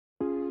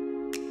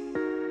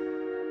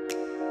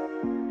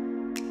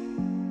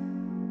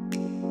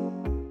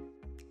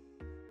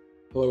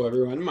Hello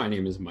everyone, my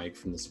name is Mike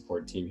from the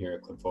support team here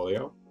at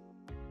Klipfolio.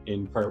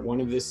 In part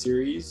one of this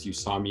series, you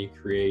saw me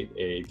create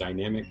a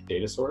dynamic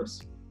data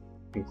source,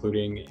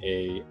 including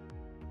a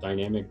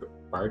dynamic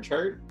bar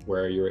chart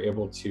where you're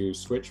able to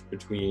switch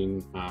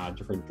between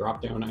different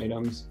drop-down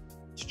items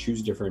to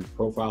choose different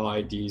profile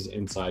IDs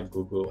inside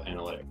Google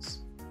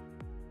Analytics.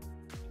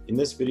 In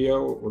this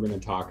video, we're going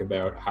to talk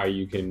about how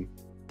you can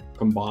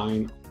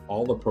combine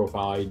all the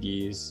profile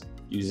IDs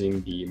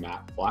using the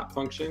map flat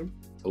function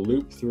to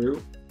loop through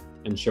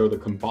and show the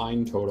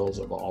combined totals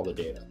of all the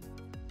data.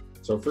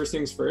 So first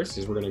things first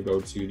is we're going to go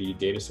to the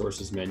data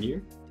sources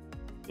menu.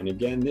 And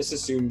again, this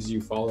assumes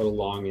you followed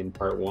along in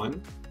part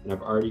one and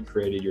have already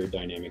created your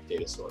dynamic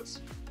data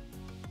source.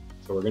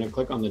 So we're going to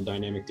click on the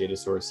dynamic data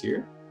source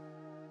here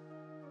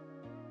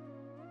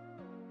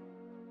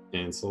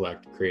and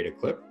select create a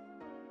clip.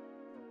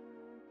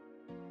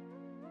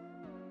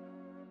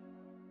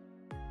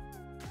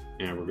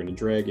 And we're going to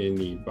drag in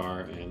the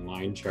bar and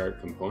line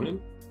chart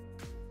component.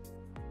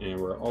 And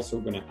we're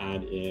also going to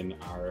add in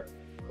our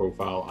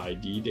profile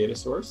ID data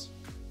source.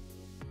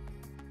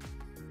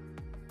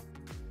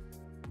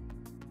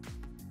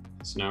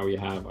 So now we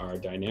have our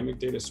dynamic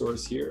data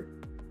source here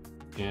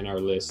and our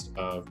list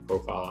of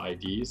profile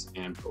IDs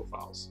and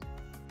profiles.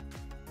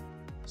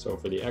 So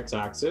for the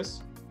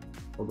x-axis,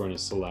 we're going to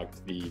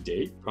select the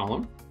date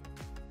column.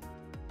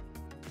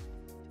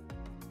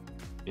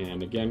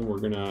 And again, we're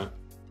going to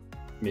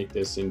make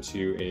this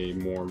into a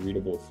more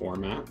readable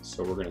format.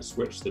 So we're going to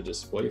switch the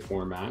display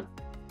format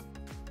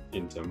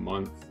into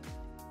month,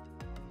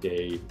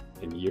 day,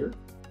 and year.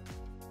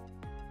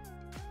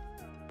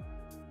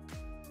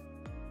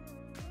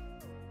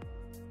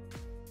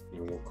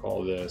 And we'll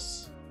call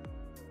this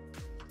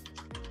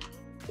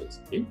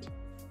date.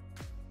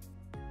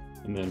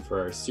 And then for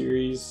our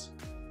series,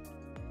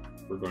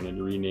 we're going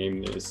to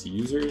rename this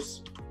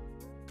users.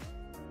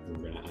 And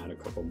we're going to add a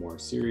couple more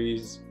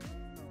series.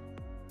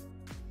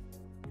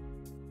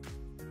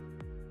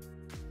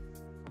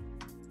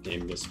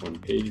 Name this one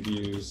page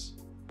views,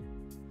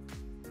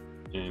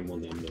 and we'll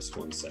name this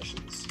one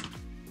sessions.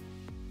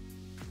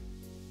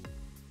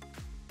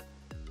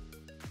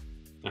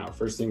 Now,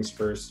 first things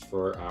first,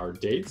 for our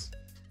dates,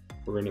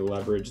 we're going to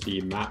leverage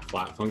the map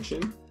flat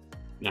function.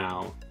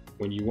 Now,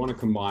 when you want to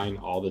combine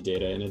all the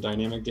data in a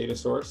dynamic data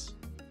source,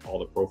 all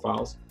the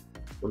profiles,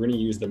 we're going to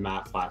use the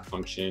map flat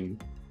function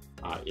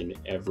in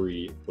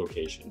every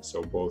location.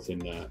 So both in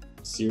the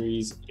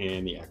series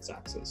and the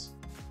x-axis.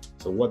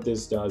 So what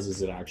this does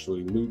is it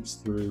actually loops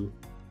through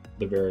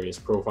the various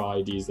profile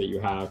IDs that you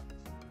have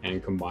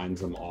and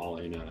combines them all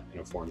in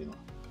a formula.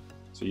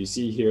 So you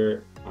see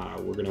here,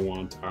 we're going to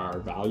want our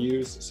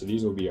values. So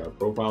these will be our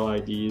profile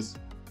IDs,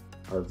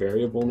 our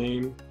variable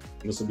name,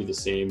 and this will be the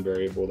same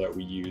variable that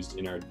we used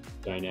in our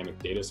dynamic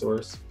data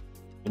source,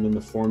 and then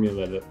the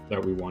formula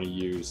that we want to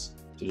use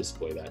to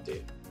display that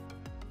data.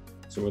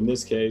 So in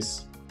this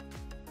case,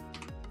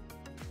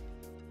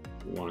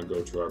 we want to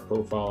go to our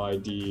profile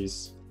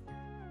IDs,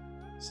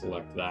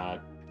 select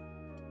that,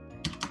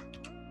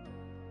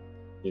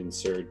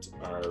 insert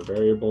our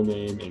variable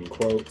name in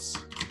quotes,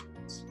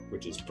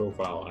 which is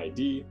profile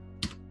ID,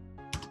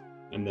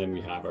 and then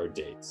we have our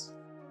dates.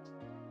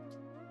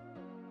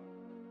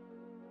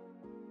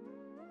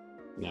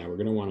 Now we're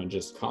going to want to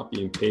just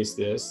copy and paste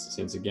this,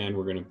 since again,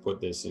 we're going to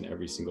put this in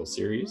every single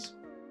series.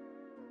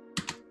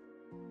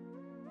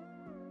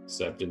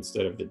 Except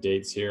instead of the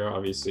dates here,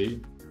 obviously,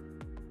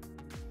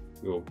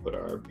 we will put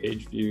our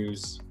page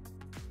views,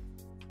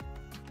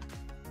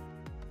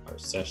 our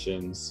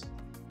sessions,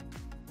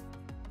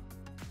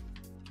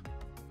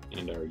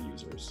 and our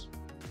users.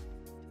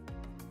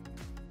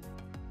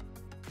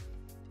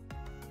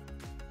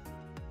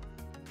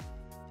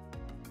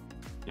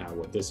 Now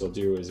what this will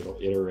do is it'll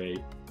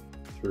iterate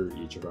through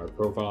each of our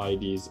profile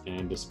IDs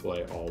and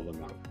display all of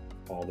them out,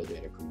 all the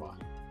data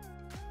combined.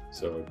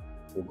 So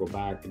we'll go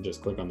back and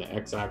just click on the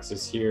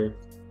x-axis here,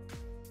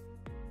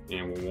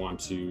 and we'll want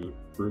to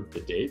group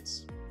the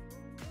dates.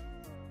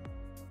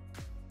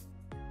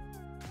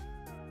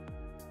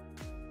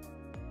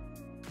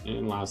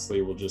 And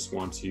lastly, we'll just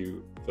want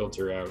to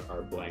filter out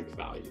our blank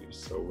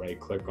values. So right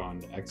click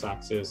on the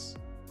x-axis,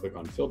 click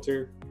on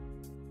filter,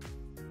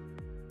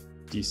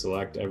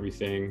 deselect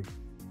everything,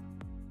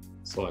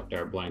 select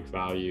our blank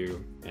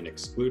value and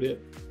exclude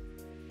it,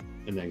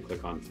 and then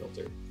click on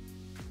filter.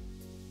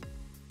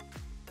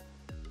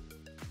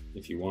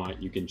 If you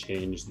want, you can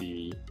change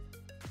the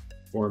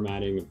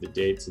formatting of the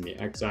dates in the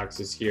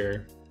x-axis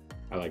here.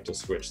 I like to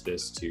switch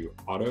this to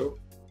auto.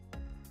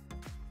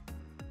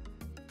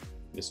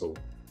 This will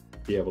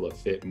be able to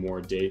fit more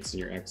dates in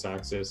your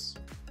x-axis.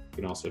 You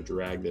can also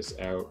drag this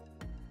out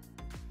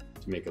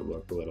to make it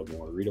look a little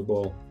more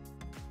readable.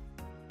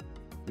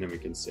 And then we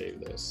can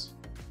save this.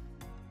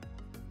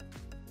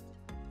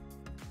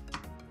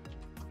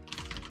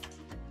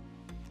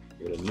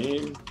 Give it a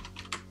name.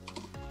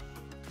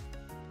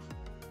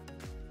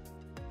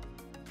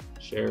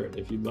 Share it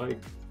if you'd like.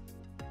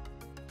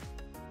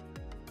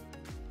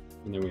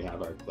 And then we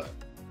have our clip.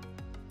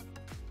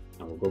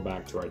 Now we'll go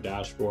back to our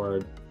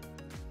dashboard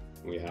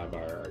We have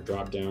our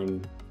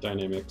drop-down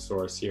dynamic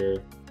source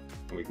here,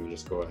 and we can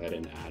just go ahead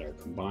and add our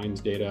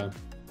combined data.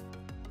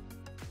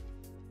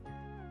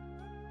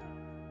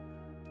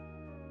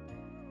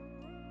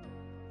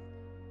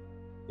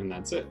 And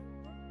that's it.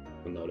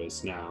 You'll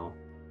notice now,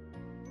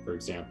 for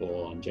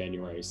example, on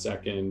January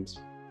 2nd,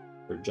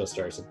 for just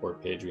our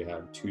support page, we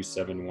have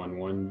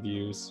 2711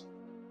 views.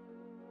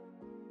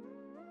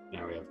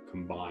 Now we have a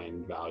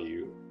combined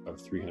value of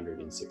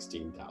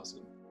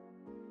 316,000.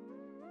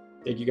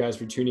 Thank you guys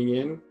for tuning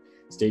in.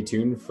 Stay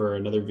tuned for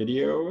another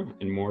video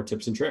and more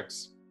tips and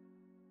tricks.